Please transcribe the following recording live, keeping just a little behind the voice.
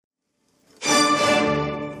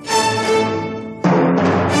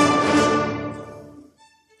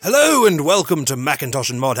Hello and welcome to Macintosh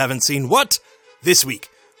and Mod Haven't Seen What? This week,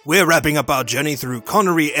 we're wrapping up our journey through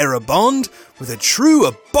Connery-era Bond with a true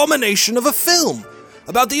abomination of a film.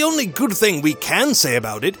 About the only good thing we can say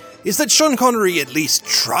about it is that Sean Connery at least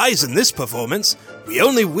tries in this performance. We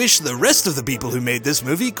only wish the rest of the people who made this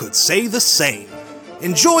movie could say the same.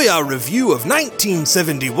 Enjoy our review of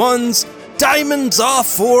 1971's Diamonds Are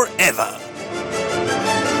Forever.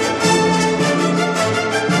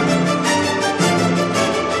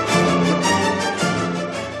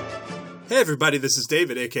 Hey everybody, this is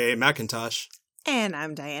David, aka Macintosh. And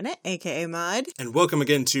I'm Diana, aka Mod. And welcome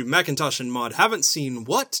again to Macintosh and Mod Haven't Seen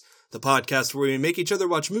What? The podcast where we make each other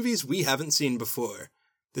watch movies we haven't seen before.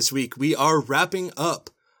 This week we are wrapping up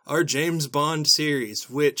our James Bond series,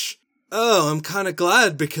 which, I'm kind of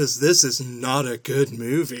glad because this is not a good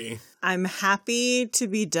movie. I'm happy to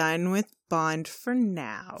be done with Bond for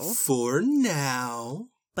now. For now.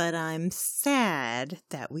 But I'm sad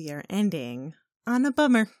that we are ending on a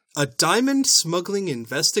bummer. A diamond smuggling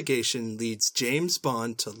investigation leads James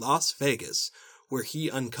Bond to Las Vegas, where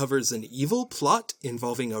he uncovers an evil plot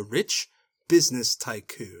involving a rich business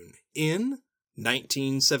tycoon in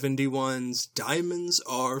 1971's Diamonds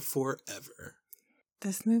Are Forever.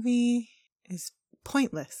 This movie is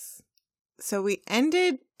pointless. So we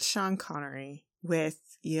ended Sean Connery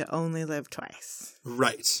with You Only Live Twice.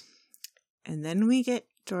 Right. And then we get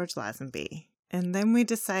George Lazenby. And then we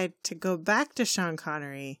decide to go back to Sean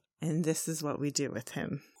Connery, and this is what we do with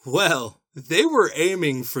him. Well, they were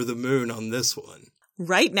aiming for the moon on this one.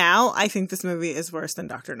 Right now, I think this movie is worse than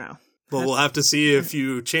Dr. No. Well, we'll have to see if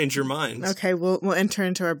you change your mind. Okay, we'll enter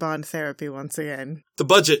into our Bond therapy once again. The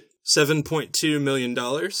budget, $7.2 million.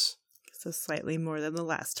 So slightly more than the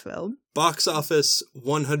last film. Box office,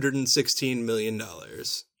 $116 million.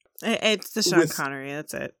 It's the Sean Connery,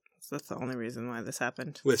 that's it. That's the only reason why this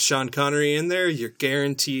happened. With Sean Connery in there, you're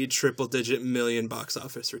guaranteed triple-digit million box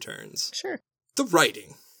office returns. Sure. The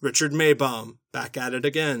writing. Richard Maybaum, back at it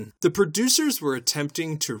again. The producers were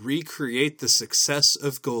attempting to recreate the success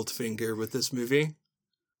of Goldfinger with this movie.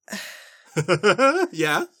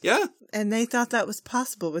 Yeah. And they thought that was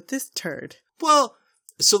possible with this turd. Well,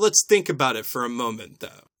 so let's think about it for a moment,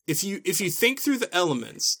 though. If you think through the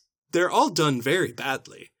elements, they're all done very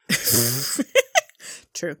badly.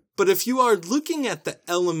 True. But if you are looking at the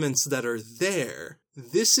elements that are there,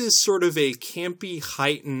 this is sort of a campy,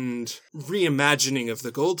 heightened reimagining of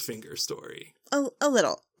the Goldfinger story. A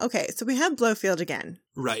little. Okay, so we have Blofeld again.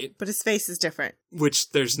 Right. But his face is different.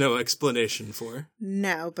 Which there's no explanation for.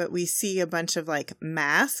 No, but we see a bunch of,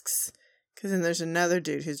 masks. Because then there's another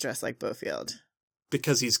dude who's dressed like Blofeld.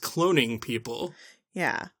 Because he's cloning people.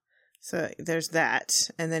 Yeah. So there's that.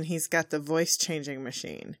 And then he's got the voice-changing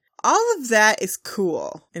machine. All of that is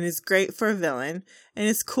cool and is great for a villain and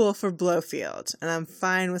it's cool for Blofeld. And I'm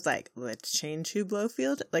fine with let's change who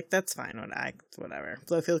Blofeld. That's fine. Whatever.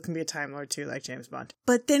 Blofeld can be a Time Lord too, like James Bond.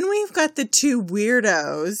 But then we've got the two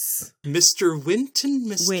weirdos. Mr. Wint and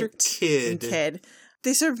Mr. Kidd.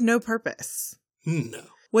 They serve no purpose. No.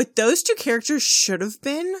 What those two characters should have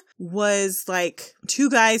been was two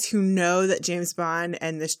guys who know that James Bond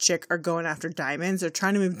and this chick are going after diamonds. They're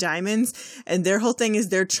trying to move diamonds. And their whole thing is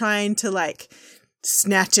they're trying to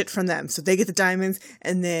snatch it from them. So they get the diamonds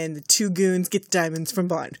and then the two goons get the diamonds from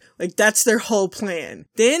Bond. That's their whole plan.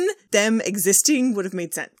 Then them existing would have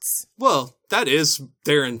made sense. Well, that is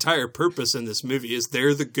their entire purpose in this movie is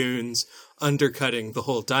they're the goons undercutting the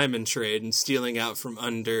whole diamond trade and stealing out from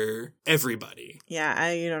under everybody.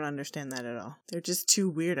 Yeah, you don't understand that at all. They're just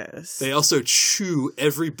two weirdos. They also chew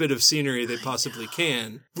every bit of scenery they possibly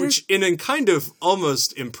can, which in a kind of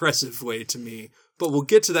almost impressive way to me. But we'll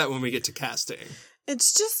get to that when we get to casting.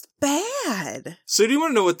 It's just bad. So do you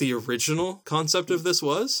want to know what the original concept of this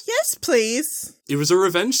was? Yes, please. It was a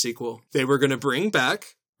revenge sequel. They were going to bring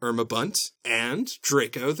back Irma Bunt and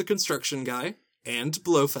Draco, the construction guy, and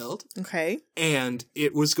Blofeld. Okay. And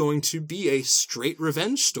it was going to be a straight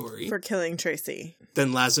revenge story. For killing Tracy.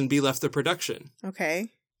 Then Lazenby left the production.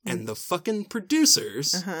 Okay. And the fucking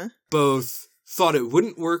producers both thought it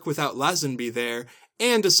wouldn't work without Lazenby there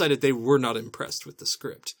and decided they were not impressed with the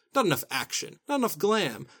script. Not enough action, not enough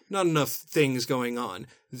glam, not enough things going on.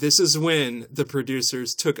 This is when the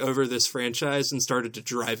producers took over this franchise and started to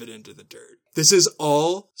drive it into the dirt. This is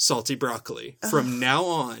all salty broccoli. From now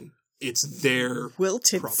on, it's their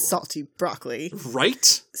wilted problem. Salty broccoli.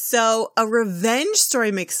 Right? So a revenge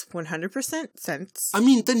story makes 100% sense. I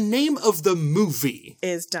mean, the name of the movie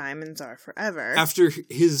is Diamonds Are Forever. After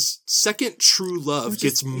his second true love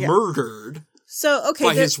gets murdered. So, okay.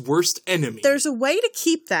 By his worst enemy. There's a way to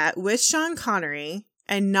keep that with Sean Connery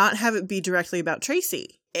and not have it be directly about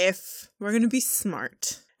Tracy. If we're going to be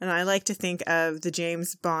smart and I like to think of the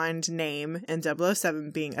James Bond name and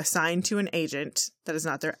 007 being assigned to an agent that is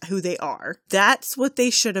not who they are. That's what they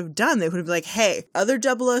should have done. They would have been like, hey, other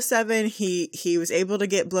 007, he was able to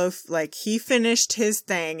get he finished his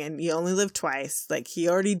thing and he only lived twice. Like, he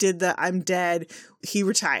already did the I'm dead. He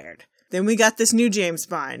retired. Then we got this new James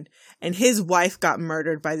Bond, and his wife got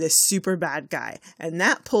murdered by this super bad guy. And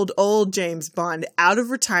that pulled old James Bond out of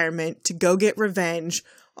retirement to go get revenge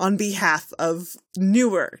on behalf of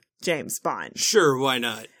newer James Bond. Sure, why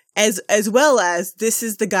not? As well as, this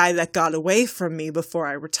is the guy that got away from me before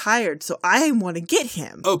I retired, so I want to get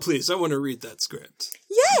him. Oh, please, I want to read that script.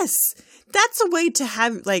 Yes! That's a way to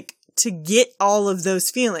have, to get all of those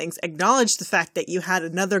feelings, acknowledge the fact that you had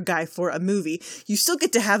another guy for a movie. You still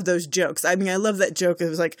get to have those jokes. I mean, I love that joke. It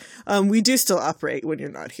was like, we do still operate when you're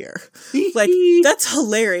not here. That's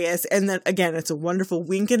hilarious. And then again, it's a wonderful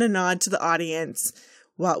wink and a nod to the audience.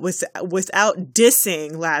 Well, without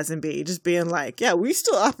dissing Lazenby, just being like, yeah, we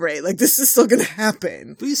still operate. Like, this is still going to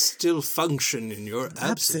happen. We still function in your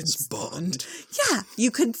absence, Bond. Yeah,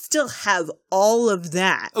 you could still have all of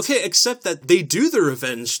that. Okay, except that they do the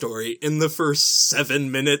revenge story in the first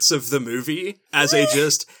 7 minutes of the movie as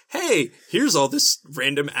hey, here's all this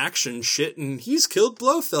random action shit and he's killed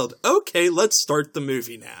Blofeld. Okay, let's start the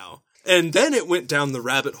movie now. And then it went down the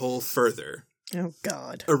rabbit hole further. Oh,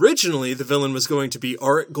 God. Originally, the villain was going to be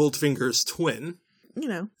Auric Goldfinger's twin. You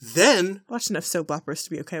know. Then... watched enough soap operas to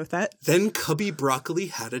be okay with that. Then Cubby Broccoli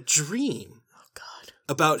had a dream. Oh, God.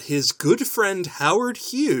 About his good friend Howard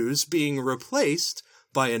Hughes being replaced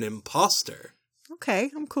by an imposter.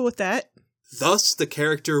 Okay, I'm cool with that. Thus, the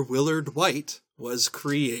character Willard White was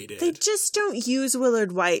created. They just don't use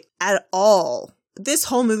Willard White at all. This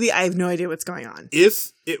whole movie, I have no idea what's going on.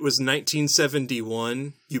 If it was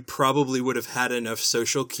 1971, you probably would have had enough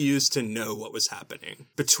social cues to know what was happening.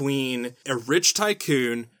 Between a rich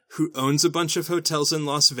tycoon who owns a bunch of hotels in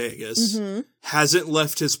Las Vegas, hasn't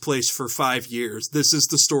left his place for 5 years. This is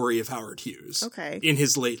the story of Howard Hughes. Okay. In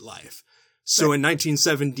his late life. So in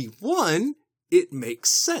 1971, it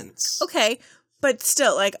makes sense. Okay, but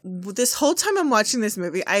still, this whole time I'm watching this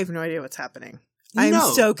movie, I have no idea what's happening. I'm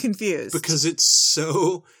so confused. Because it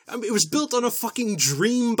was built on a fucking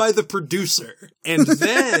dream by the producer. And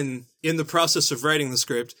then, in the process of writing the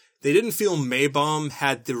script, they didn't feel Maybaum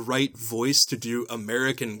had the right voice to do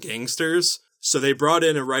American Gangsters. So they brought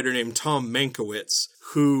in a writer named Tom Mankiewicz,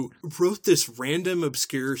 who wrote this random,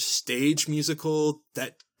 obscure stage musical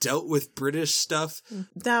that dealt with British stuff.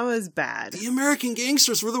 That was bad. The American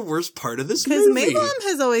Gangsters were the worst part of this movie. Because Maybaum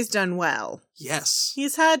has always done well. Yes.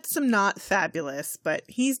 He's had some not fabulous, but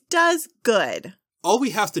he does good. All we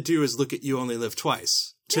have to do is look at You Only Live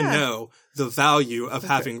Twice to know the value of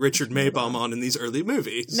having Richard Maybaum on in these early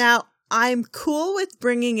movies. Now, I'm cool with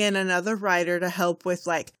bringing in another writer to help with,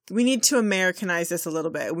 we need to Americanize this a little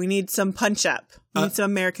bit. We need some punch-up. We need some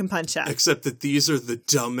American punch-up. Except that these are the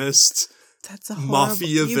dumbest... That's a horrible...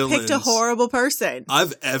 mafia villains you picked a horrible person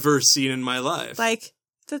I've ever seen in my life.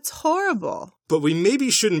 That's horrible. But we maybe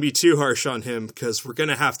shouldn't be too harsh on him because we're going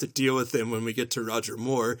to have to deal with him when we get to Roger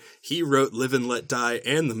Moore. He wrote Live and Let Die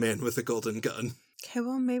and The Man with the Golden Gun. Okay,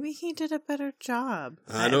 well, maybe he did a better job.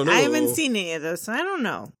 I don't know. I haven't seen any of those, so I don't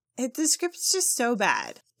know. The script's just so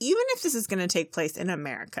bad. Even if this is going to take place in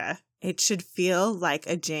America, it should feel like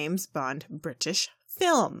a James Bond British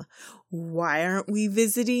film. Why aren't we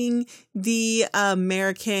visiting the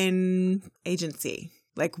American agency?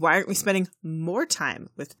 Why aren't we spending more time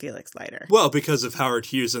with Felix Leiter? Well, because of Howard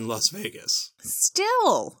Hughes in Las Vegas.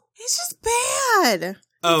 Still, it's just bad.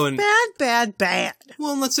 Oh, and bad.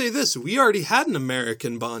 Well, and let's say this. We already had an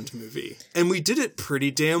American Bond movie, and we did it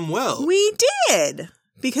pretty damn well. We did.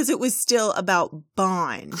 Because it was still about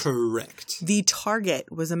Bond. Correct. The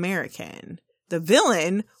target was American. The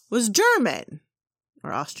villain was German.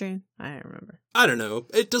 Or Austrian? I don't remember. I don't know.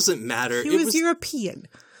 It doesn't matter. He was European.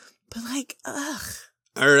 But ugh.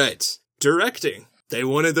 All right. Directing. They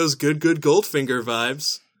wanted those good Goldfinger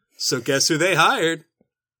vibes. So guess who they hired?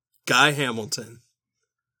 Guy Hamilton.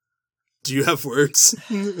 Do you have words?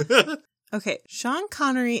 Okay. Sean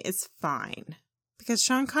Connery is fine. Because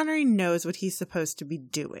Sean Connery knows what he's supposed to be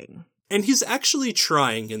doing. And he's actually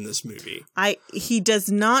trying in this movie. He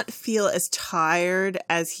does not feel as tired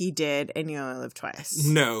as he did in You Only Live Twice.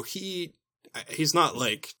 No, he's not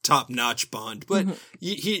top-notch Bond, but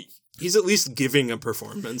he's at least giving a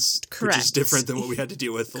performance. Correct. Which is different than what we had to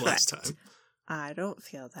deal with the last time. I don't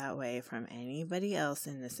feel that way from anybody else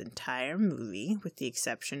in this entire movie, with the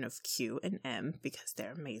exception of Q and M, because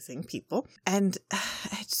they're amazing people. And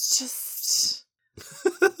it's just...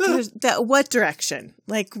 what direction?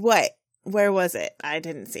 What? Where was it? I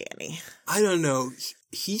didn't see any. I don't know.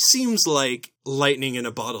 he seems like lightning in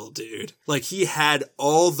a bottle, dude. Like, he had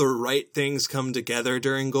all the right things come together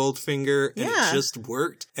during Goldfinger, and it just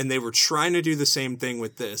worked. And they were trying to do the same thing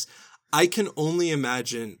with this. I can only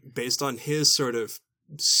imagine, based on his sort of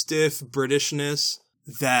stiff Britishness,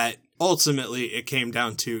 that ultimately it came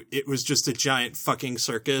down to it was just a giant fucking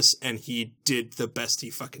circus, and he did the best he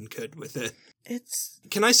fucking could with it.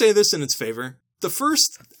 Can I say this in its favor? The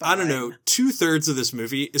first, I don't know, 2/3 of this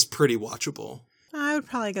movie is pretty watchable. I would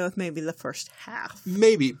probably go with maybe the first half.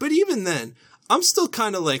 Maybe, but even then, I'm still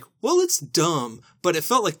kind of like, well, it's dumb, but it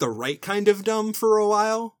felt like the right kind of dumb for a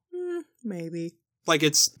while. Maybe. Like,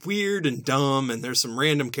 it's weird and dumb, and there's some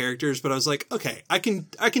random characters, but I was like, okay, I can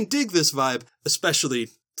dig this vibe, especially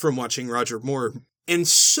from watching Roger Moore. And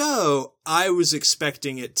so I was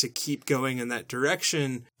expecting it to keep going in that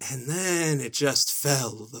direction, and then it just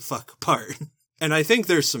fell the fuck apart. And I think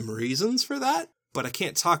there's some reasons for that, but I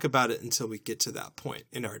can't talk about it until we get to that point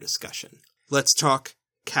in our discussion. Let's talk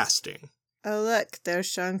casting. Oh, look, there's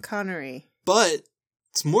Sean Connery. But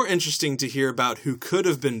it's more interesting to hear about who could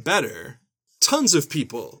have been better. Tons of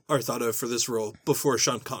people are thought of for this role before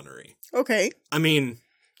Sean Connery. Okay. I mean,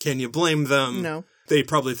 can you blame them? No. They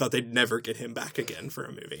probably thought they'd never get him back again for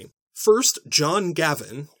a movie. First, John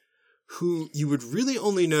Gavin, who you would really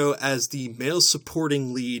only know as the male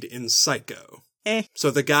supporting lead in Psycho. So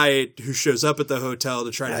the guy who shows up at the hotel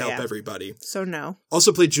to try to help everybody. So no.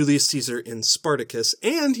 Also played Julius Caesar in Spartacus,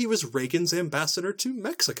 and he was Reagan's ambassador to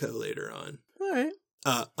Mexico later on. All right.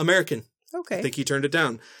 American. Okay. I think he turned it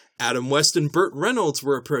down. Adam West and Burt Reynolds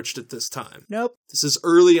were approached at this time. Nope. This is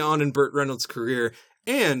early on in Burt Reynolds' career,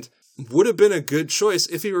 and would have been a good choice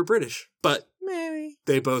if he were British. But maybe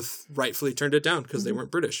they both rightfully turned it down because they weren't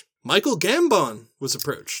British. Michael Gambon was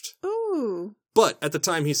approached. Ooh. But at the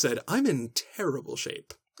time he said, I'm in terrible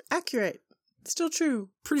shape. Accurate. Still true.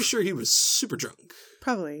 Pretty sure he was super drunk.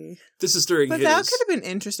 Probably. This is during But that could have been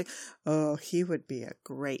interesting. Oh, he would be a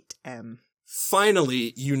great M.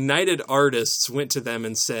 Finally, United Artists went to them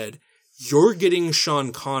and said, you're getting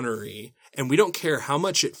Sean Connery, and we don't care how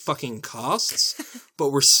much it fucking costs,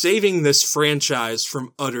 but we're saving this franchise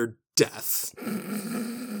from utter death.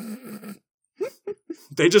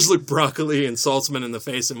 They just looked Broccoli and Saltzman in the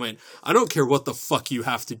face and went, I don't care what the fuck you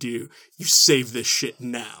have to do. You save this shit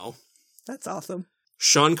now. That's awesome.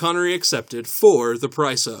 Sean Connery accepted for the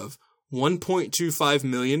price of £1.25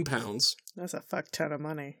 million. That's a fuck ton of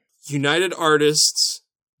money. United Artists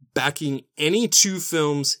backing any 2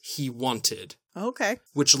 films he wanted. Okay.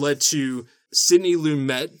 Which led to Sidney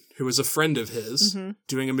Lumet, who was a friend of his,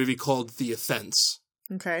 doing a movie called The Offense.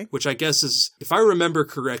 Okay. Which I guess is, if I remember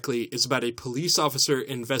correctly, is about a police officer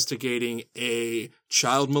investigating a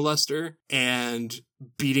child molester and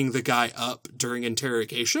beating the guy up during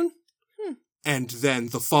interrogation. And then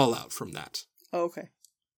the fallout from that. Okay.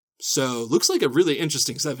 So, looks like a really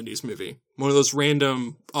interesting 70s movie. One of those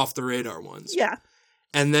random, off-the-radar ones. Yeah.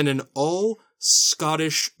 And then an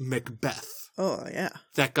all-Scottish Macbeth. Oh, yeah.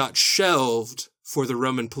 That got shelved for the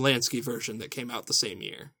Roman Polanski version that came out the same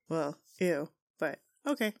year. Well, ew. But,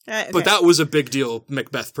 okay. But that was a big deal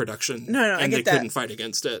Macbeth production. No, and they couldn't fight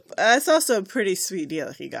against it. It's also a pretty sweet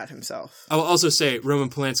deal he got himself. I will also say, Roman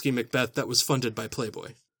Polanski Macbeth, that was funded by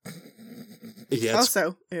Playboy. Yeah,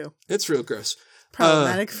 also, ew. It's real gross.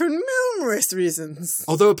 Problematic for numerous reasons.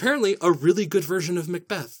 Although apparently a really good version of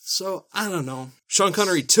Macbeth. So, I don't know. Sean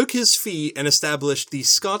Connery took his fee and established the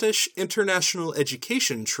Scottish International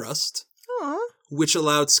Education Trust, which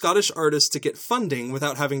allowed Scottish artists to get funding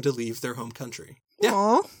without having to leave their home country. Yeah.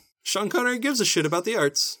 Aww. Sean Connery gives a shit about the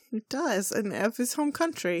arts. He does, and of his home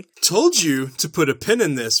country. Told you to put a pin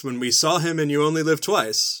in this when we saw him in You Only Live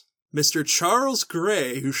Twice. Mr. Charles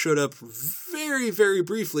Gray, who showed up very, very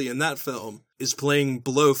briefly in that film, is playing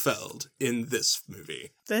Blofeld in this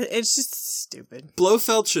movie. It's just stupid.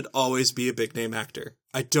 Blofeld should always be a big-name actor.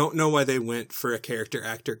 I don't know why they went for a character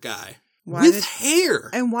actor guy. With hair!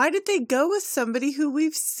 And why did they go with somebody who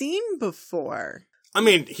we've seen before? I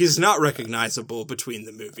mean, he's not recognizable between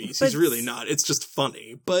the movies. He's really not. It's just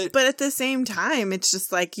funny. But at the same time, it's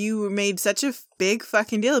just like you made such a big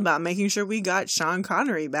fucking deal about making sure we got Sean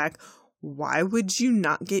Connery back. Why would you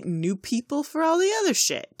not get new people for all the other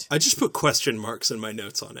shit? I just put question marks in my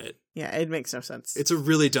notes on it. Yeah, it makes no sense. It's a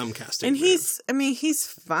really dumb casting. And he's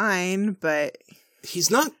fine, but... He's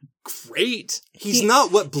not great. He's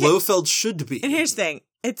not what Blofeld should be. And here's the thing.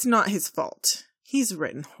 It's not his fault. He's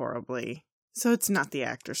written horribly. So it's not the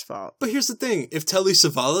actor's fault. But here's the thing. If Telly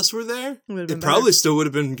Savalas were there, it better. Probably still would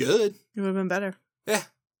have been good. It would have been better. Yeah.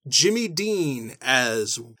 Jimmy Dean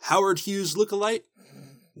as Howard Hughes lookalike.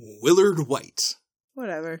 Willard White.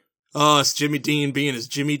 Whatever. Oh, it's Jimmy Dean being his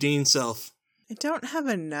Jimmy Dean self. I don't have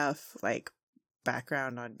enough, like,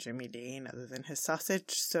 background on Jimmy Dean other than his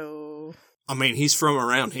sausage, so I mean, he's from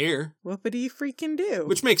around here. whoopity freaking do.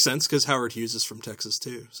 Which makes sense, because Howard Hughes is from Texas,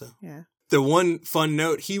 too. So Yeah. the one fun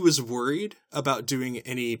note, he was worried about doing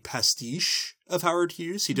any pastiche of Howard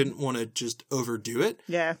Hughes. He didn't want to just overdo it.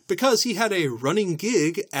 Yeah. Because he had a running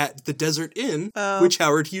gig at the Desert Inn, Oh. which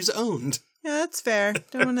Howard Hughes owned. Yeah, that's fair.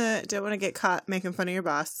 Don't wanna get caught making fun of your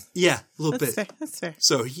boss. Yeah, a little That's bit. fair. That's fair.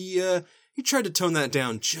 So he tried to tone that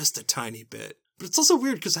down just a tiny bit. But it's also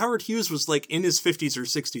weird because Howard Hughes was like in his 50s or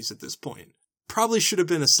 60s at this point. Probably should have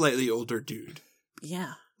been a slightly older dude.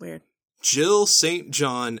 Yeah. Weird. Jill St.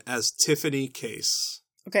 John as Tiffany Case.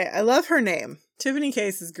 Okay, I love her name. Tiffany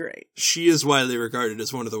Case is great. She is widely regarded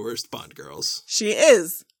as one of the worst Bond girls. She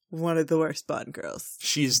is one of the worst Bond girls.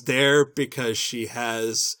 She's there because she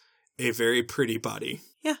has a very pretty body.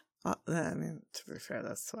 Yeah. I mean, to be fair,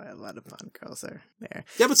 that's why a lot of Bond girls are there.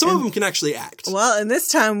 Yeah, but some of them can actually act. Well, and this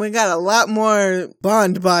time we got a lot more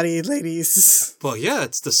Bond-bodied ladies. Well, yeah,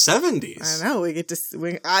 it's the 70s. I know, we get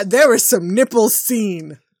to there were some nipples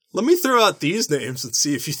seen. Let me throw out these names and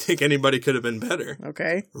see if you think anybody could have been better.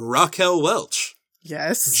 Okay. Raquel Welch.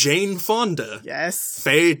 Yes. Jane Fonda. Yes.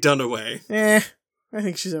 Faye Dunaway. I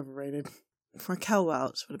think she's overrated. Raquel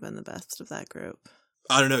Welch would have been the best of that group.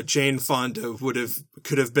 I don't know, Jane Fonda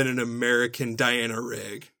could have been an American Diana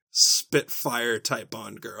Rigg. Spitfire type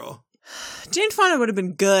Bond girl. Jane Fonda would have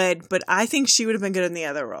been good, but I think she would have been good in the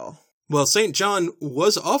other role. Well, St. John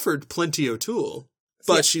was offered Plenty O'Toole,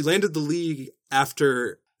 but Yeah. she landed the league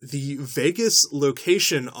after the Vegas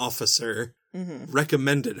location officer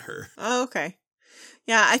recommended her. Oh, okay.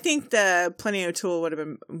 Yeah, I think the Plenty O'Toole would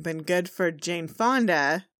have been good for Jane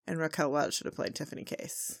Fonda, and Raquel Welch should have played Tiffany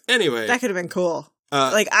Case. Anyway. That could have been cool. I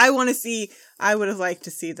would have liked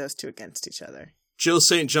to see those two against each other. Jill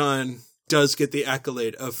St. John does get the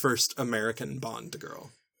accolade of first American Bond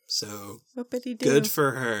girl. So, Whoopity-doo. good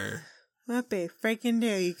for her. Whoopie freaking do.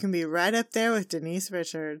 You can be right up there with Denise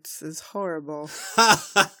Richards. It's horrible.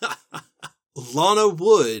 Lana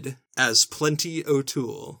Wood as Plenty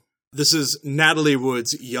O'Toole. This is Natalie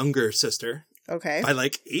Wood's younger sister. Okay. By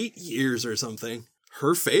like 8 years or something.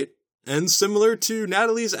 Her fate, and similar to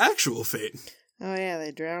Natalie's actual fate. Oh yeah,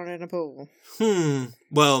 they drowned in a pool.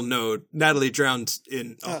 Well, no, Natalie drowned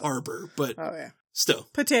in a harbor, but Oh yeah. still.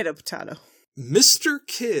 Potato. Mr.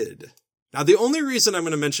 Kidd. Now, the only reason I'm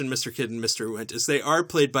going to mention Mr. Kidd and Mr. Wint is they are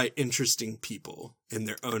played by interesting people in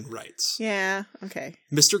their own rights. Yeah, okay.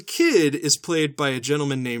 Mr. Kidd is played by a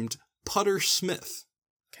gentleman named Putter Smith.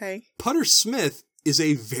 Okay. Putter Smith is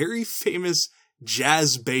a very famous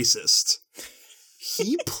jazz bassist.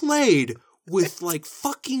 He played with like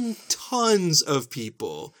fucking tons of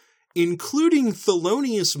people, including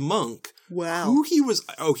Thelonious Monk. Wow. Who he was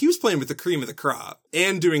playing with the cream of the crop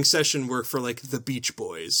and doing session work for like the Beach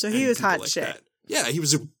Boys. So he and was people hot like shit. that. Yeah, he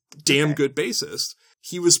was a damn good bassist.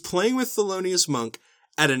 He was playing with Thelonious Monk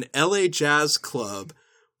at an LA jazz club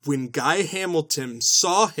when Guy Hamilton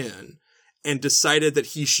saw him and decided that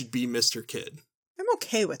he should be Mr. Kidd. I'm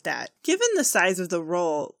okay with that. Given the size of the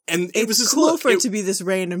role, And it was his cool look. for it to be this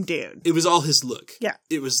random dude. It was all his look. Yeah.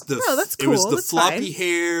 It was the Oh, that's it was cool. the That's floppy fine.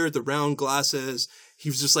 hair, the round glasses. He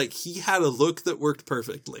was just like, he had a look that worked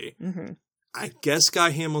perfectly. Mm-hmm. I guess Guy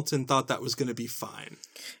Hamilton thought that was going to be fine.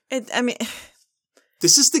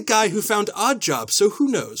 This is the guy who found Odd Job, so who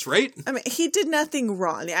knows, right? He did nothing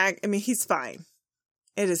wrong. He's fine.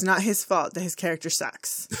 It is not his fault that his character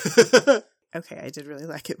sucks. Okay, I did really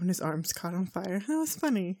like it when his arms caught on fire. That was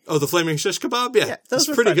funny. Oh, the flaming shish kebab? Yeah, those that's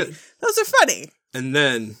were pretty funny. good. Those are funny. And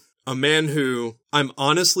then a man who I'm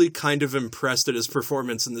honestly kind of impressed at his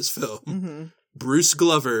performance in this film. Mm-hmm. Bruce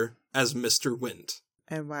Glover as Mr. Wint.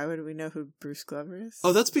 And why would we know who Bruce Glover is?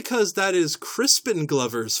 Oh, that's because that is Crispin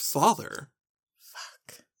Glover's father.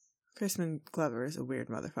 Fuck. Crispin Glover is a weird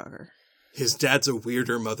motherfucker. His dad's a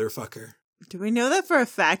weirder motherfucker. Do we know that for a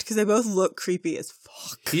fact? Because they both look creepy as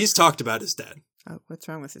fuck. He's talked about his dad. Oh, what's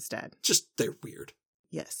wrong with his dad? Just, they're weird.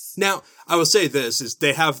 Yes. Now, I will say this, is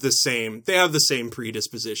they have the same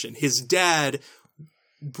predisposition. His dad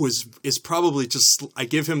is probably just, I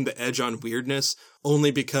give him the edge on weirdness only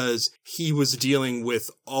because he was dealing with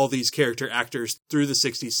all these character actors through the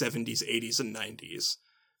 60s, 70s, 80s, and 90s.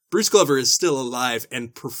 Bruce Glover is still alive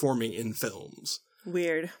and performing in films.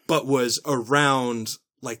 Weird. But was around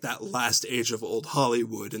like that last age of old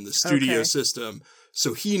Hollywood in the studio system.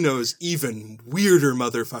 So he knows even weirder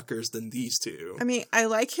motherfuckers than these two. I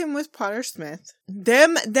like him with Potter Smith.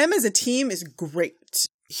 Them as a team is great.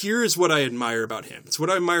 Here's what I admire about him. It's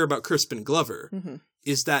what I admire about Crispin Glover,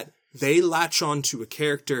 is that they latch on to a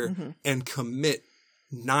character and commit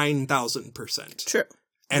 9,000%. True.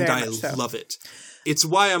 And Very I much so. love it. It's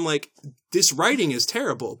why I'm like, this writing is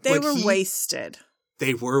terrible. They but were wasted.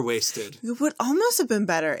 They were wasted. It would almost have been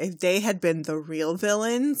better if they had been the real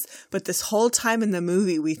villains, but this whole time in the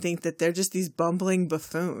movie, we think that they're just these bumbling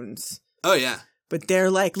buffoons. Oh, yeah. But they're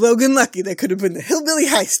like Logan Lucky. They could have been the hillbilly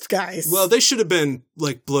heist guys. Well, they should have been,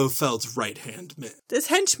 like, Blofeld's right-hand men. This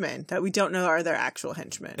henchmen that we don't know are their actual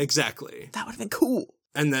henchmen. Exactly. That would have been cool.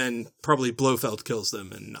 And then probably Blofeld kills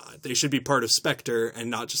them and not. They should be part of Spectre and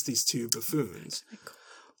not just these two buffoons. Cool.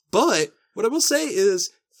 But what I will say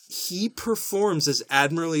is he performs as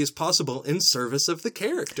admirably as possible in service of the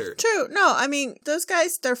character. True. No, I mean, those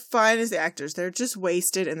guys, they're fine as the actors. They're just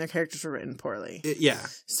wasted and their characters were written poorly. Yeah.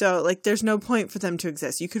 So, like, there's no point for them to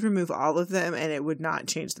exist. You could remove all of them and it would not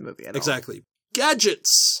change the movie at all. Exactly.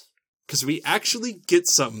 Gadgets! Because we actually get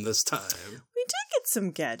some this time. We did get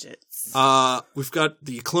some gadgets. We've got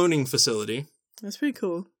the cloning facility. That's pretty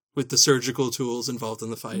cool. With the surgical tools involved in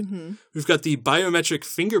the fight. Mm-hmm. We've got the biometric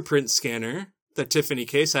fingerprint scanner that Tiffany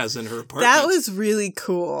Case has in her apartment. That was really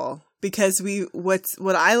cool because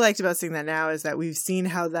what I liked about seeing that now is that we've seen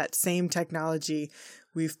how that same technology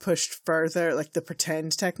we've pushed further, like the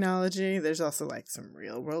pretend technology. There's also like some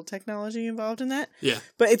real world technology involved in that. Yeah.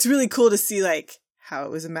 But it's really cool to see like how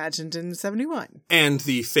it was imagined in 71. And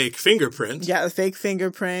the fake fingerprint. Yeah, the fake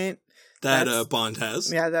fingerprint. That Bond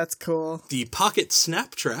has. Yeah, that's cool. The pocket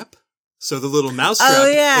snap trap. So the little mouse trap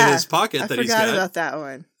in his pocket that he's got. I forgot about that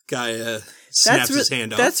one. Guy snaps his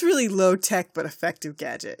hand off. That's really low tech but effective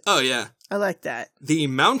gadget. Oh, yeah. I like that. The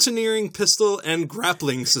mountaineering pistol and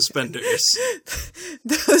grappling suspenders.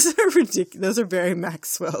 Those are ridiculous. Those are very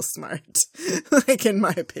Maxwell smart, like in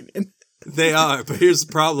my opinion. They are, but here's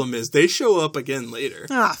the problem is they show up again later.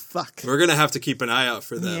 Ah, fuck. We're going to have to keep an eye out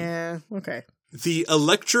for them. Yeah, okay. The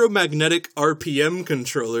electromagnetic RPM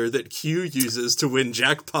controller that Q uses to win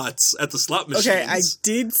jackpots at the slot machines. Okay, I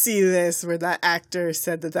did see this where that actor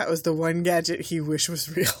said that was the one gadget he wished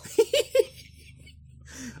was real.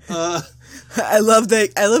 I love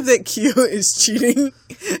that Q is cheating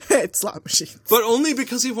at slot machines. But only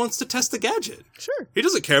because he wants to test the gadget. Sure. He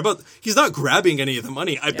doesn't care about... He's not grabbing any of the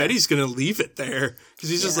money. I bet he's going to leave it there. Because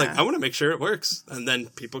he's just like, I want to make sure it works. And then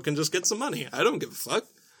people can just get some money. I don't give a fuck.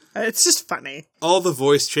 It's just funny. All the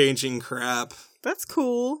voice changing crap. That's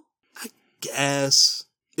cool. I guess.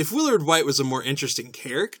 If Willard White was a more interesting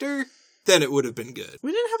character, then it would have been good.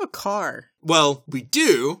 We didn't have a car. Well, we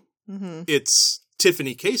do. Mm-hmm. It's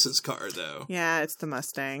Tiffany Case's car, though. Yeah, it's the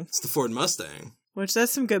Mustang. It's the Ford Mustang. Which,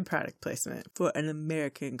 that's some good product placement for an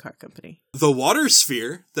American car company. The water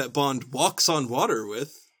sphere that Bond walks on water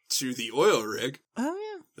with to the oil rig. Oh,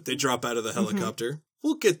 yeah. That they drop out of the helicopter. Mm-hmm.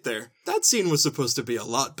 We'll get there. That scene was supposed to be a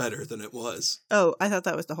lot better than it was. Oh, I thought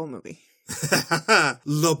that was the whole movie.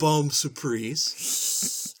 La Bombe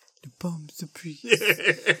Surprise. La Bombe Surprise.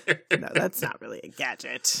 No, that's not really a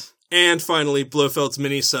gadget. And finally, Blofeld's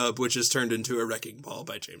mini sub, which is turned into a wrecking ball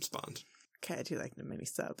by James Bond. Okay, I do like the mini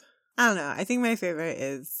sub. I don't know. I think my favorite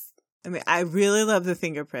is... I really love the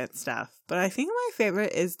fingerprint stuff, but I think my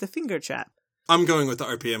favorite is the finger trap. I'm going with the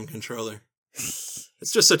RPM controller.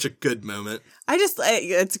 It's just such a good moment.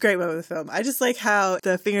 It's a great moment of the film. I just like how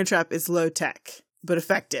the finger trap is low tech, but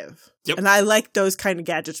effective. Yep. And I like those kind of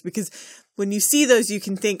gadgets because when you see those, you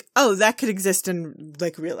can think, oh, that could exist in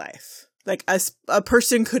like real life. Like a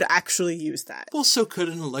person could actually use that. Well, so could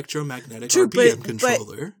an electromagnetic RPM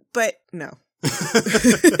controller. But no.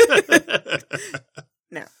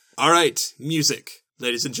 No. All right, music.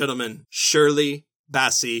 Ladies and gentlemen, Shirley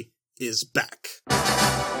Bassey is back.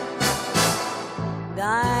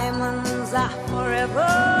 Diamonds are forever.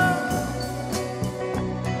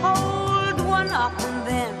 Hold one up and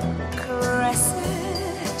then caress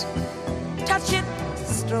it. Touch it,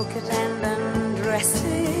 stroke it and undress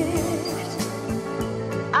it.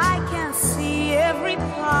 I can see every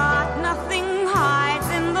part, nothing hides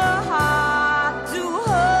in the heart to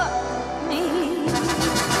hurt me.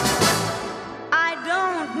 I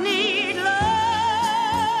don't need love.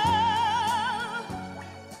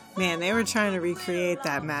 Man, they were trying to recreate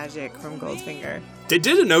that magic from Goldfinger. They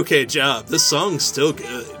did an okay job. This song's still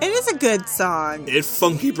good. It is a good song. It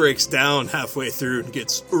funky breaks down halfway through and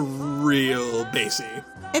gets real bassy.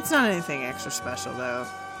 It's not anything extra special, though.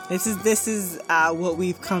 This is what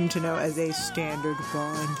we've come to know as a standard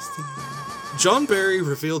Bond theme. John Barry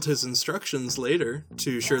revealed his instructions later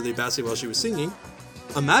to Shirley Bassey while she was singing.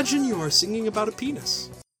 Imagine you are singing about a penis.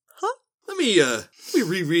 Huh? Let me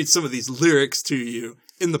reread some of these lyrics to you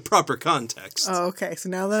in the proper context. Oh, okay. So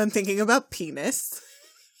now that I'm thinking about penis.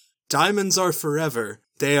 Diamonds are forever.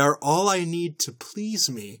 They are all I need to please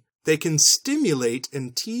me. They can stimulate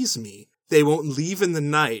and tease me. They won't leave in the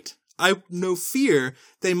night. I no fear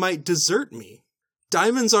they might desert me.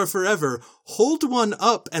 Diamonds are forever. Hold one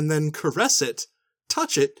up and then caress it.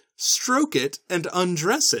 Touch it, stroke it, and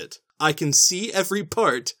undress it. I can see every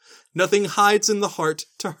part. Nothing hides in the heart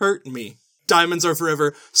to hurt me. Diamonds are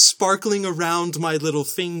forever, sparkling around my little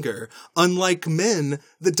finger. Unlike men,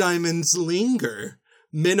 the diamonds linger.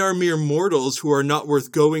 Men are mere mortals who are not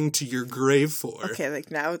worth going to your grave for. Okay,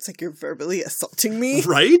 like now it's like you're verbally assaulting me.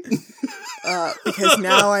 Right? Because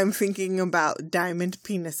now I'm thinking about diamond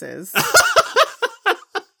penises.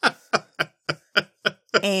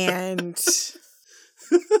 And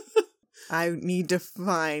I need to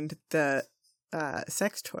find the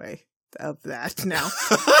sex toy of that now.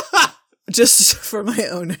 Just for my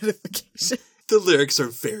own edification. The lyrics are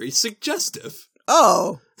very suggestive.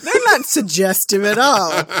 Oh, they're not suggestive at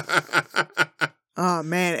all. Oh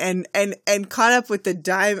man, and caught up with the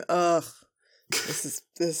dime. Ugh, this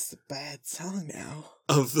is a bad song now.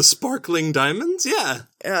 Of the sparkling diamonds? Yeah.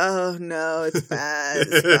 Oh no, it's bad.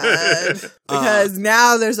 It's bad. Because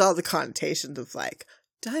now there's all the connotations of like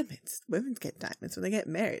diamonds. Women get diamonds when they get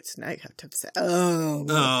married. So now you have to say,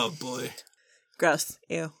 Oh boy. Gross.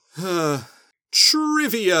 Ew.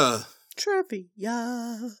 Trivia.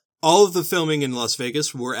 All of the filming in Las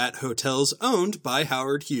Vegas were at hotels owned by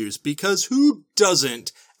Howard Hughes, because who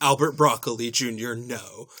doesn't Albert Broccoli Jr.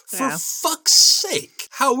 know? For fuck's sake.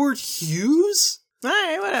 Howard Hughes?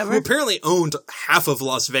 Alright, whatever. Who apparently owned half of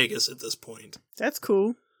Las Vegas at this point. That's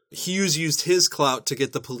cool. Hughes used his clout to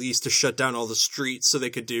get the police to shut down all the streets so they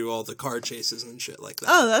could do all the car chases and shit like that.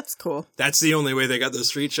 Oh, that's cool. That's the only way they got those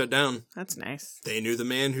streets shut down. That's nice. They knew the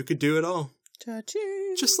man who could do it all.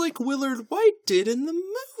 Cha-ching. Just like Willard White did in the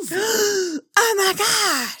movie. Oh my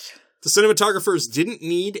god! The cinematographers didn't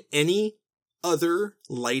need any other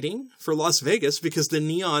lighting for Las Vegas because the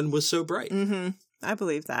neon was so bright. Mm-hmm. I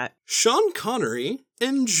believe that. Sean Connery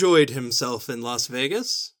enjoyed himself in Las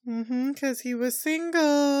Vegas. Mm-hmm, because he was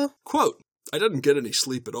single. Quote, I didn't get any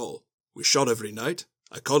sleep at all. We shot every night.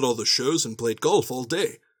 I caught all the shows and played golf all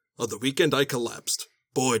day. On the weekend I collapsed.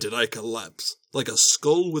 Boy, did I collapse. Like a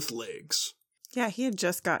skull with legs. Yeah, he had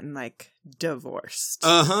just gotten, like, divorced.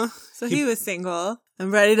 Uh-huh. So he was single and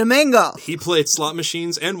ready to mingle. He played slot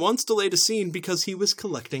machines and once delayed a scene because he was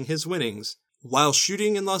collecting his winnings. While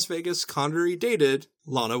shooting in Las Vegas, Connery dated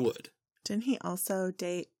Lana Wood. Didn't he also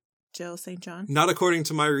date Jill St. John? Not according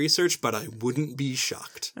to my research, but I wouldn't be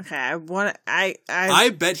shocked. Okay, I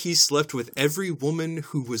bet he slept with every woman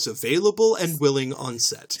who was available and willing on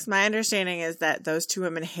set. My understanding is that those two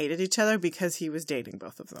women hated each other because he was dating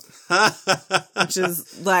both of them. Which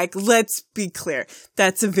is, like, let's be clear.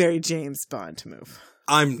 That's a very James Bond move.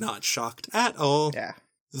 I'm not shocked at all. Yeah.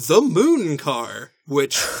 The Moon Car,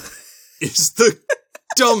 which is the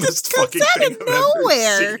dumbest fucking thing I've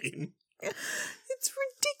ever seen. It's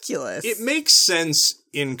ridiculous. It makes sense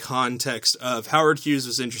in context of Howard Hughes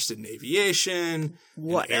was interested in aviation,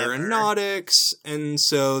 and aeronautics, and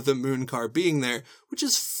so the moon car being there, which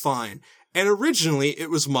is fine. And originally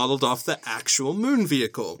it was modeled off the actual moon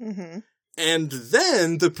vehicle. Mm-hmm. And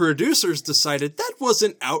then the producers decided that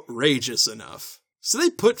wasn't outrageous enough. So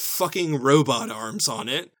they put fucking robot arms on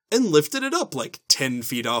it and lifted it up like 10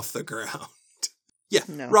 feet off the ground. Yeah,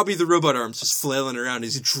 no. Robbie the Robot Arms just flailing around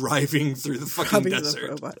as he's driving through the fucking desert.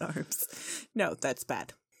 Robbie the Robot Arms. No, that's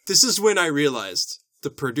bad. This is when I realized the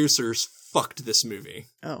producers fucked this movie.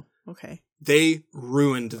 Oh, okay. They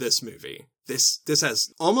ruined this movie. This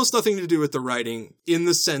has almost nothing to do with the writing, in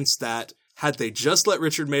the sense that had they just let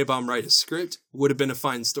Richard Maybaum write a script, would have been a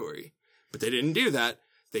fine story. But they didn't do that.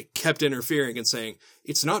 They kept interfering and saying,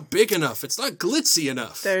 it's not big enough, it's not glitzy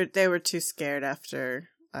enough. They were too scared after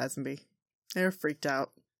Lazenby. They were freaked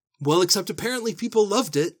out. Well, except apparently people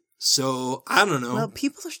loved it, so I don't know. Well,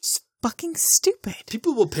 people are just fucking stupid.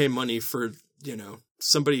 People will pay money for,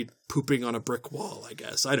 somebody pooping on a brick wall, I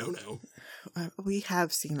guess. I don't know. We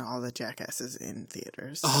have seen all the Jackasses in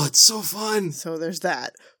theaters. Oh, it's so fun. So there's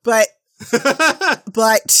that. But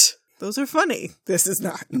those are funny. This is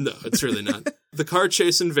not. No, it's really not. The car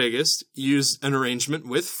chase in Vegas used an arrangement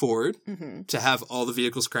with Ford to have all the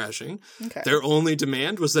vehicles crashing. Okay. Their only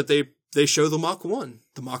demand was that they show the Mach 1,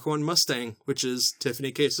 the Mach 1 Mustang, which is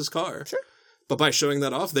Tiffany Case's car. Sure. But by showing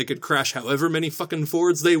that off, they could crash however many fucking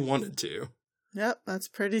Fords they wanted to. Yep, that's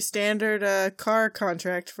pretty standard car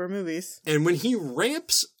contract for movies. And when he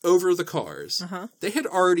ramps over the cars, they had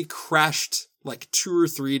already crashed like 2 or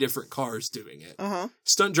 3 different cars doing it.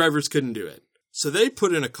 Stunt drivers couldn't do it. So they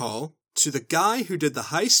put in a call to the guy who did the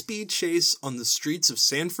high-speed chase on the streets of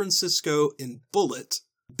San Francisco in Bullitt,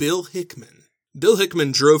 Bill Hickman. Bill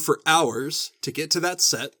Hickman drove for hours to get to that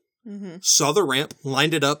set, saw the ramp,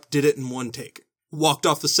 lined it up, did it in one take. Walked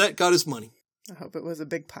off the set, got his money. I hope it was a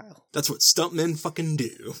big pile. That's what stuntmen fucking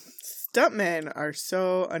do. Stuntmen are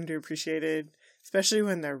so underappreciated, especially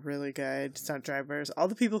when they're really good. Stunt drivers. All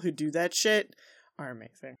the people who do that shit are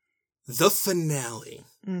amazing. The finale.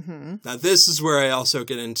 Mm-hmm. Now, this is where I also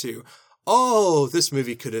get into, oh, this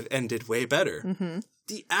movie could have ended way better. Mm-hmm.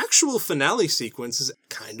 The actual finale sequence is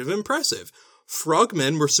kind of impressive.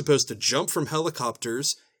 Frogmen were supposed to jump from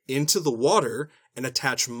helicopters into the water and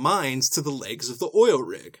attach mines to the legs of the oil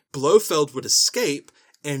rig. Blofeld would escape,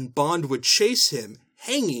 and Bond would chase him,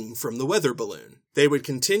 hanging from the weather balloon. They would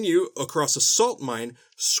continue across a salt mine,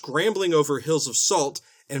 scrambling over hills of salt,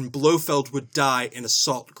 and Blofeld would die in a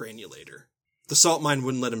salt granulator. The salt mine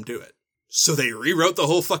wouldn't let him do it. So they rewrote the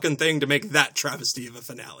whole fucking thing to make that travesty of a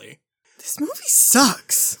finale. This movie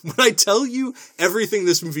sucks. When I tell you everything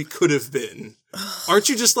this movie could have been, aren't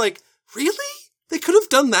you just like, really? They could have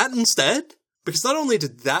done that instead? Because not only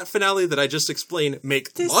did that finale that I just explained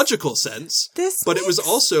make logical sense, but it was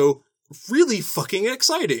also really fucking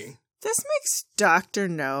exciting. This makes Dr.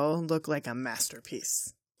 No look like a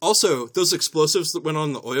masterpiece. Also, those explosives that went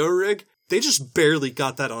on the oil rig, they just barely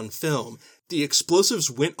got that on film. The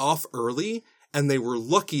explosives went off early, and they were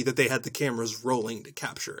lucky that they had the cameras rolling to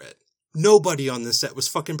capture it. Nobody on this set was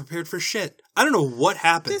fucking prepared for shit. I don't know what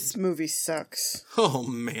happened. This movie sucks. Oh,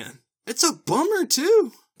 man. It's a bummer,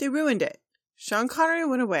 too. They ruined it. Sean Connery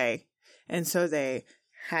went away, and so they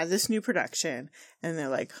had this new production, and they're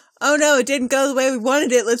like, oh no, it didn't go the way we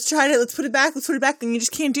wanted it. Let's try it. Let's put it back. And you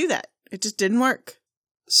just can't do that. It just didn't work.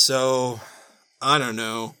 So, I don't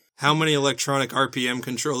know. How many electronic RPM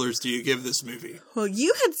controllers do you give this movie? Well,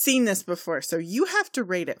 you had seen this before, so you have to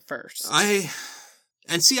rate it first. I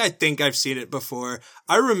think I've seen it before.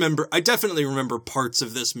 I definitely remember parts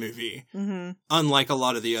of this movie, unlike a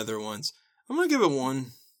lot of the other ones. I'm going to give it 1.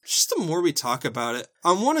 Just the more we talk about it,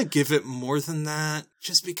 I want to give it more than that,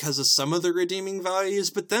 just because of some of the redeeming values,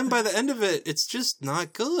 but then by the end of it, it's just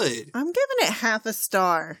not good. I'm giving it half a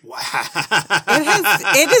star. Wow.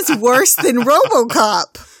 It is worse than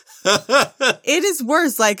RoboCop. It is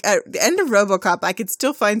worse. Like, at the end of RoboCop, I could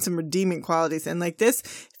still find some redeeming qualities, and like this,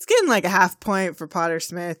 it's getting like a half point for Potter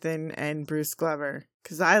Smith and Bruce Glover,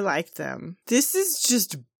 because I liked them. This is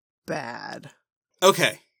just bad.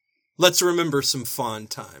 Okay. Let's remember some fond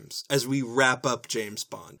times as we wrap up James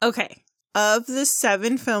Bond. Okay. Of the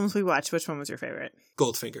 7 films we watched, which one was your favorite?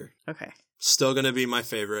 Goldfinger. Okay. Still going to be my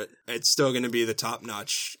favorite. It's still going to be the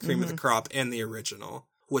top-notch cream of the crop and the original.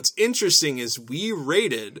 What's interesting is we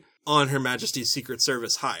rated On Her Majesty's Secret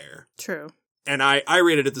Service higher. True. And I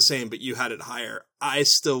rated it the same, but you had it higher. I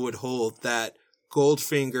still would hold that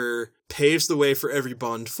Goldfinger paves the way for every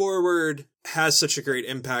Bond forward, has such a great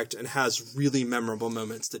impact, and has really memorable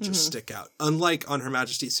moments that just stick out. Unlike On Her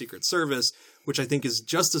Majesty's Secret Service, which I think is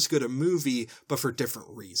just as good a movie, but for different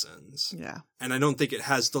reasons. Yeah. And I don't think it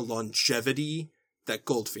has the longevity that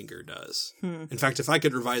Goldfinger does. In fact, if I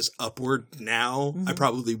could revise upward now, I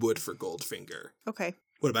probably would for Goldfinger. Okay.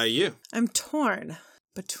 What about you? I'm torn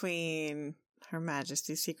between Her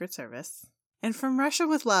Majesty's Secret Service and From Russia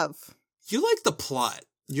with Love. You like the plot.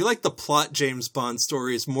 You like the plot James Bond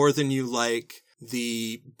stories more than you like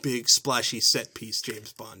the big splashy set piece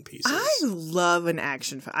James Bond pieces. I love an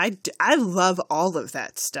action film. I love all of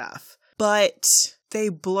that stuff, but they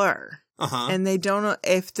blur. And they don't know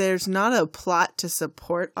if there's not a plot to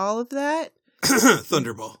support all of that.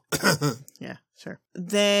 Thunderball. Yeah, sure.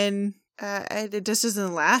 Then it just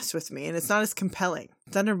doesn't last with me, and it's not as compelling.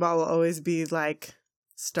 Thunderball will always be like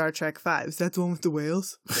Star Trek 5. Is that the one with the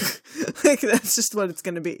whales? Like, that's just what it's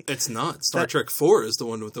going to be. It's not. Star Trek 4 is the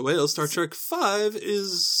one with the whales. Star Trek 5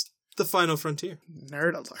 is The Final Frontier.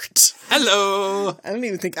 Nerd alert. Hello! I don't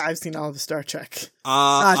even think I've seen all of Star Trek.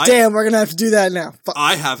 Damn, we're going to have to do that now. Fuck.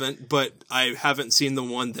 I haven't, but I haven't seen the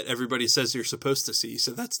one that everybody says you're supposed to see,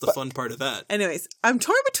 so that's the fun part of that. Anyways, I'm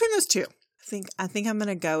torn between those two. I think I'm going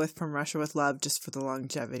to go with From Russia with Love just for the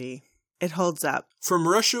longevity. It holds up. From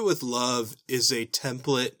Russia with Love is a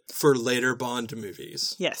template for later Bond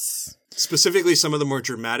movies. Yes. Specifically some of the more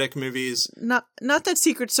dramatic movies. Not that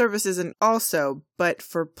Secret Service isn't also, but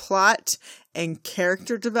for plot and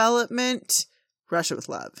character development, Russia with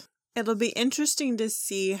Love. It'll be interesting to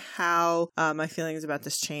see how my feelings about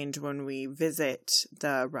this change when we visit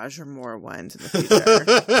the Roger Moore ones in the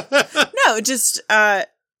future. No, just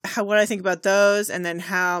what I think about those, and then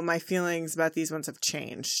how my feelings about these ones have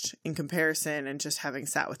changed in comparison and just having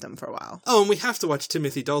sat with them for a while. Oh, and we have to watch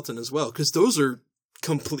Timothy Dalton as well, because those are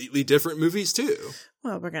completely different movies too.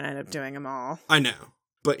 Well, we're going to end up doing them all. I know.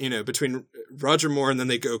 But, between Roger Moore and then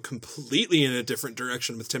they go completely in a different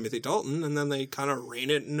direction with Timothy Dalton, and then they kind of rein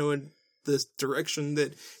it into the direction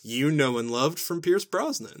that you know and loved from Pierce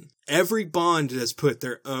Brosnan. Every Bond has put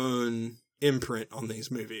their own imprint on these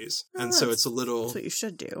movies. Oh, and so it's that's what you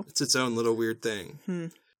should do. It's its own little weird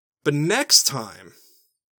thing. But next time,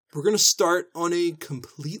 we're going to start on a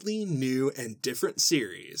completely new and different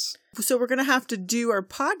series. So we're going to have to do our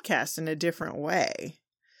podcast in a different way.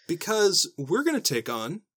 Because we're going to take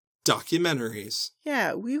on documentaries.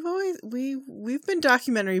 Yeah, we've been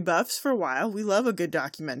documentary buffs for a while. We love a good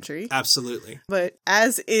documentary. Absolutely. But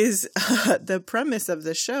as is the premise of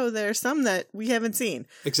the show, there are some that we haven't seen.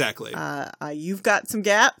 Exactly. You've got some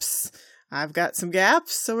gaps. I've got some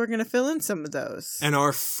gaps, so we're going to fill in some of those. And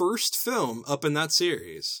our first film up in that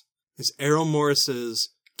series is Errol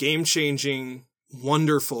Morris's game-changing,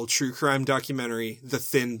 wonderful true crime documentary, The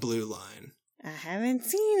Thin Blue Line. I haven't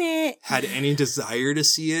seen it. Had any desire to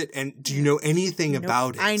see it? And do you know anything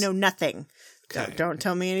about it? I know nothing. Okay. Don't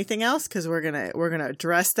tell me anything else, because we're gonna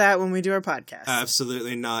address that when we do our podcast.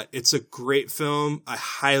 Absolutely not. It's a great film. I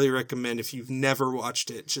highly recommend, if you've never watched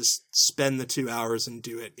it, just spend the 2 hours and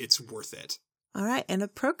do it. It's worth it. All right. And a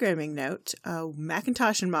programming note,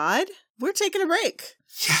 Macintosh and Mod, we're taking a break.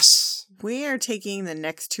 Yes. We are taking the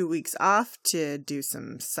next 2 weeks off to do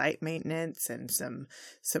some site maintenance and some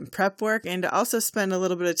prep work, and to also spend a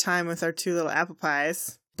little bit of time with our 2 little apple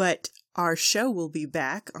pies. But our show will be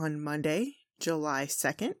back on Monday, July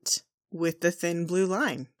 2nd, with The Thin Blue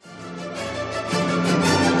Line.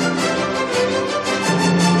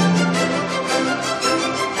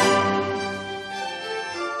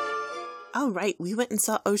 All right, we went and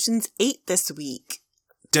saw Ocean's 8 this week.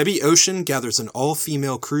 Debbie Ocean gathers an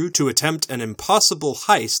all-female crew to attempt an impossible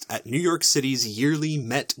heist at New York City's yearly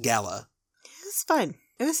Met Gala. It was fun.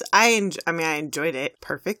 I enjoyed it.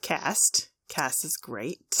 Perfect cast. Cast is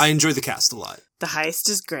great. I enjoy the cast a lot. The heist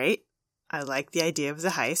is great. I like the idea of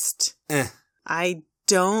the heist. There's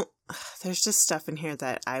just stuff in here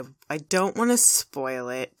that I don't want to spoil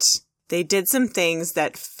it. They did some things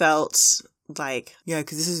that felt like, yeah,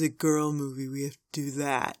 because this is a girl movie, we have to do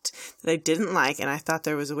that I didn't like, and I thought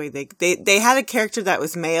there was a way they had a character that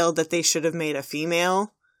was male that they should have made a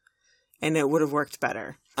female, and it would have worked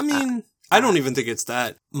better. I mean, I don't even think it's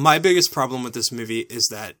that. My biggest problem with this movie is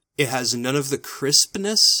that it has none of the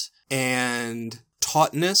crispness and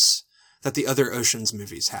tautness that the other Ocean's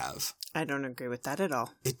movies have. I don't agree with that at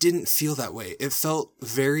all. It didn't feel that way. It felt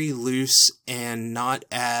very loose and not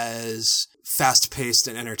as fast-paced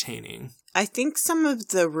and entertaining. I think some of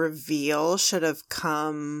the reveal should have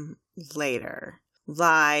come later.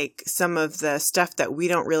 Like some of the stuff that we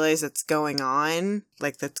don't realize that's going on,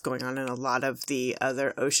 like that's going on in a lot of the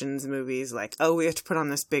other Ocean's movies, like, oh, we have to put on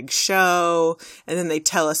this big show, and then they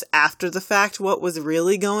tell us after the fact what was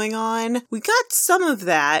really going on. We got some of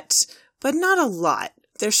that, but not a lot.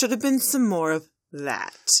 There should have been some more of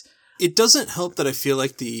that. It doesn't help that I feel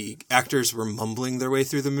like the actors were mumbling their way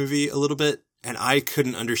through the movie a little bit, and I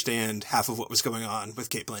couldn't understand half of what was going on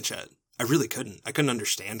with Cate Blanchett. I really couldn't. I couldn't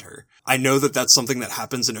understand her. I know that that's something that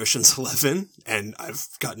happens in Ocean's 11, and I've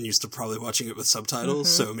gotten used to probably watching it with subtitles,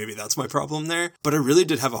 so maybe that's my problem there. But I really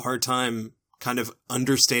did have a hard time kind of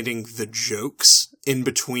understanding the jokes in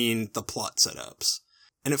between the plot setups.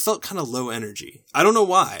 And it felt kind of low energy. I don't know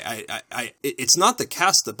why. It's not the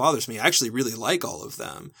cast that bothers me. I actually really like all of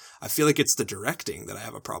them. I feel like it's the directing that I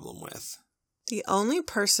have a problem with. The only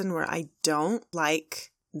person where I don't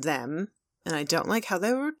like them, and I don't like how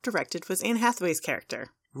they were directed, was Anne Hathaway's character.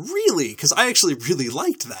 Really? Because I actually really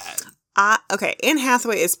liked that. Okay, Anne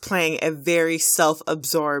Hathaway is playing a very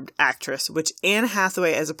self-absorbed actress, which Anne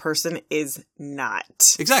Hathaway as a person is not.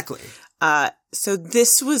 Exactly. So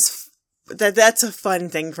this was... That's a fun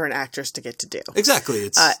thing for an actress to get to do. Exactly.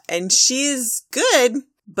 And she is good,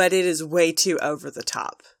 but it is way too over the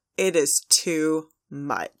top. It is too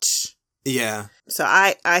much. Yeah. So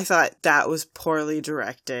I thought that was poorly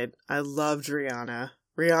directed. I loved Rihanna.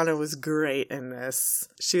 Rihanna was great in this.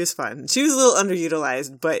 She was fun. She was a little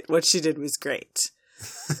underutilized, but what she did was great.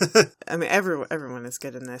 I mean, everyone is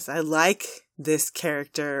good in this. I like this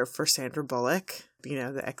character for Sandra Bullock. You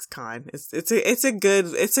know, the ex-con. It's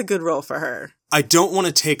a good role for her. I don't want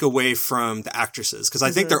to take away from the actresses, because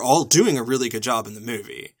I think they're all doing a really good job in the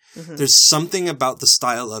movie. There's something about the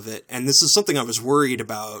style of it, and this is something I was worried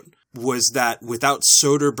about, was that without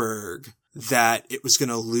Soderbergh, that it was going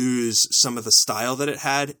to lose some of the style that it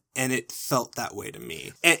had, and it felt that way to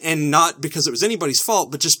me. And not because it was anybody's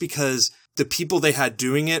fault, but just because the people they had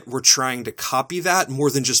doing it were trying to copy that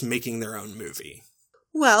more than just making their own movie.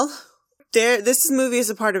 Well, this movie is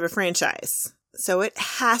a part of a franchise, so it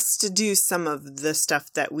has to do some of the stuff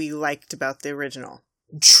that we liked about the original.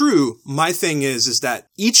 True. My thing is that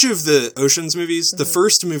each of the Ocean's movies, the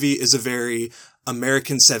first movie is a very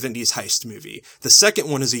American 70s heist movie. The second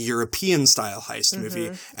one is a European style heist movie.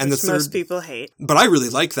 And Which the third, most people hate. but I really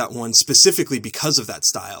like that one specifically because of that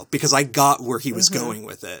style, because I got where he was going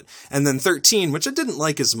with it. And then 13, which I didn't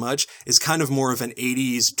like as much, is kind of more of an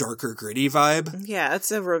 80s darker gritty vibe. Yeah,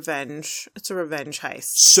 it's a revenge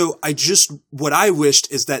heist. So what I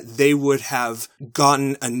wished is that they would have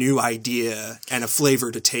gotten a new idea and a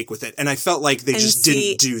flavor to take with it. And I felt like they just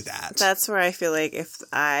didn't do that. That's where I feel like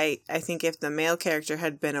I think if the male character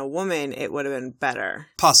had been a woman, it would have been better.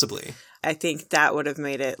 Possibly. I think that would have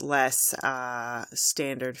made it less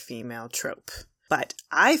standard female trope. But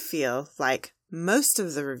I feel like most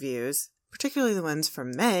of the reviews, particularly the ones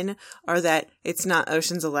from men, are that it's not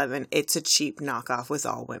Ocean's 11, it's a cheap knockoff with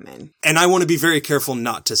all women. And I want to be very careful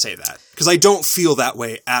not to say that, because I don't feel that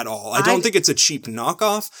way at all. I don't think it's a cheap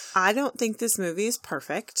knockoff. I don't think this movie is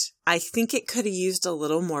perfect. I think it could have used a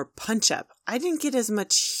little more punch-up. I didn't get as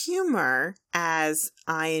much humor as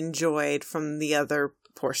I enjoyed from the other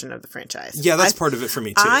portion of the franchise. Yeah, that's part of it for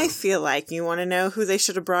me, too. I feel like, you want to know who they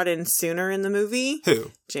should have brought in sooner in the movie?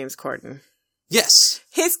 Who? James Corden. Yes.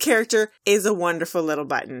 His character is a wonderful little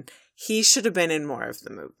button. He should have been in more of the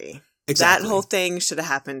movie. Exactly. That whole thing should have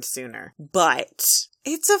happened sooner. But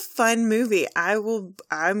it's a fun movie.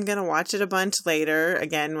 I'm going to watch it a bunch later,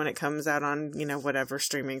 again, when it comes out on, whatever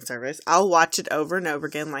streaming service. I'll watch it over and over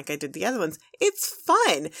again like I did the other ones. It's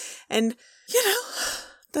fun. And,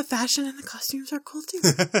 the fashion and the costumes are cool too.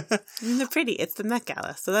 I mean, they're pretty. It's the Met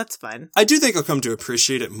Gala, so that's fun. I do think I'll come to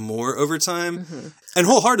appreciate it more over time. And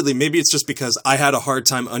wholeheartedly, maybe it's just because I had a hard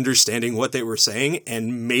time understanding what they were saying,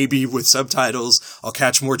 and maybe with subtitles, I'll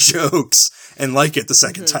catch more jokes and like it the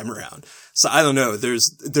second time around. So I don't know.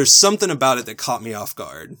 There's something about it that caught me off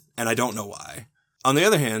guard, and I don't know why. On the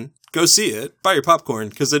other hand, go see it. Buy your popcorn,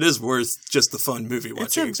 because it is worth just the fun movie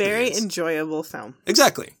watching experience. It's a very enjoyable film.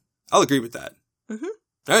 Exactly. I'll agree with that.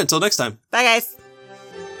 All right, until next time. Bye, guys.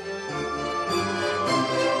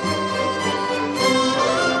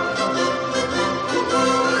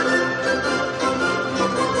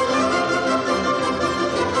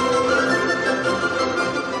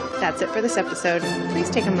 That's it for this episode.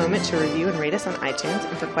 Please take a moment to review and rate us on iTunes,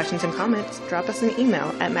 and for questions and comments, drop us an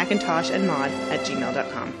email at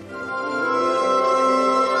macintoshandmod@gmail.com.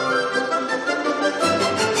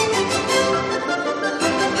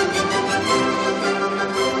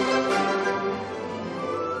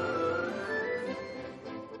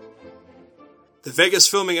 The Vegas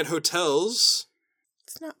filming at hotels.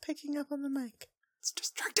 It's not picking up on the mic. It's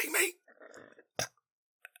distracting me.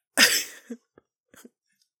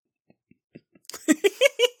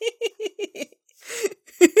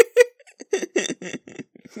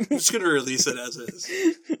 I'm just going to release it as is.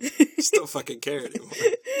 Just don't fucking care anymore.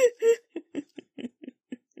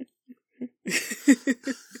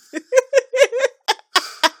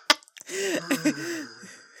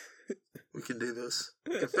 We can do this.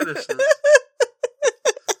 We can finish this.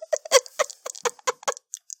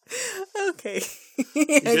 Okay.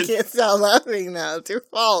 I can't stop laughing now. It's your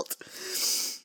fault.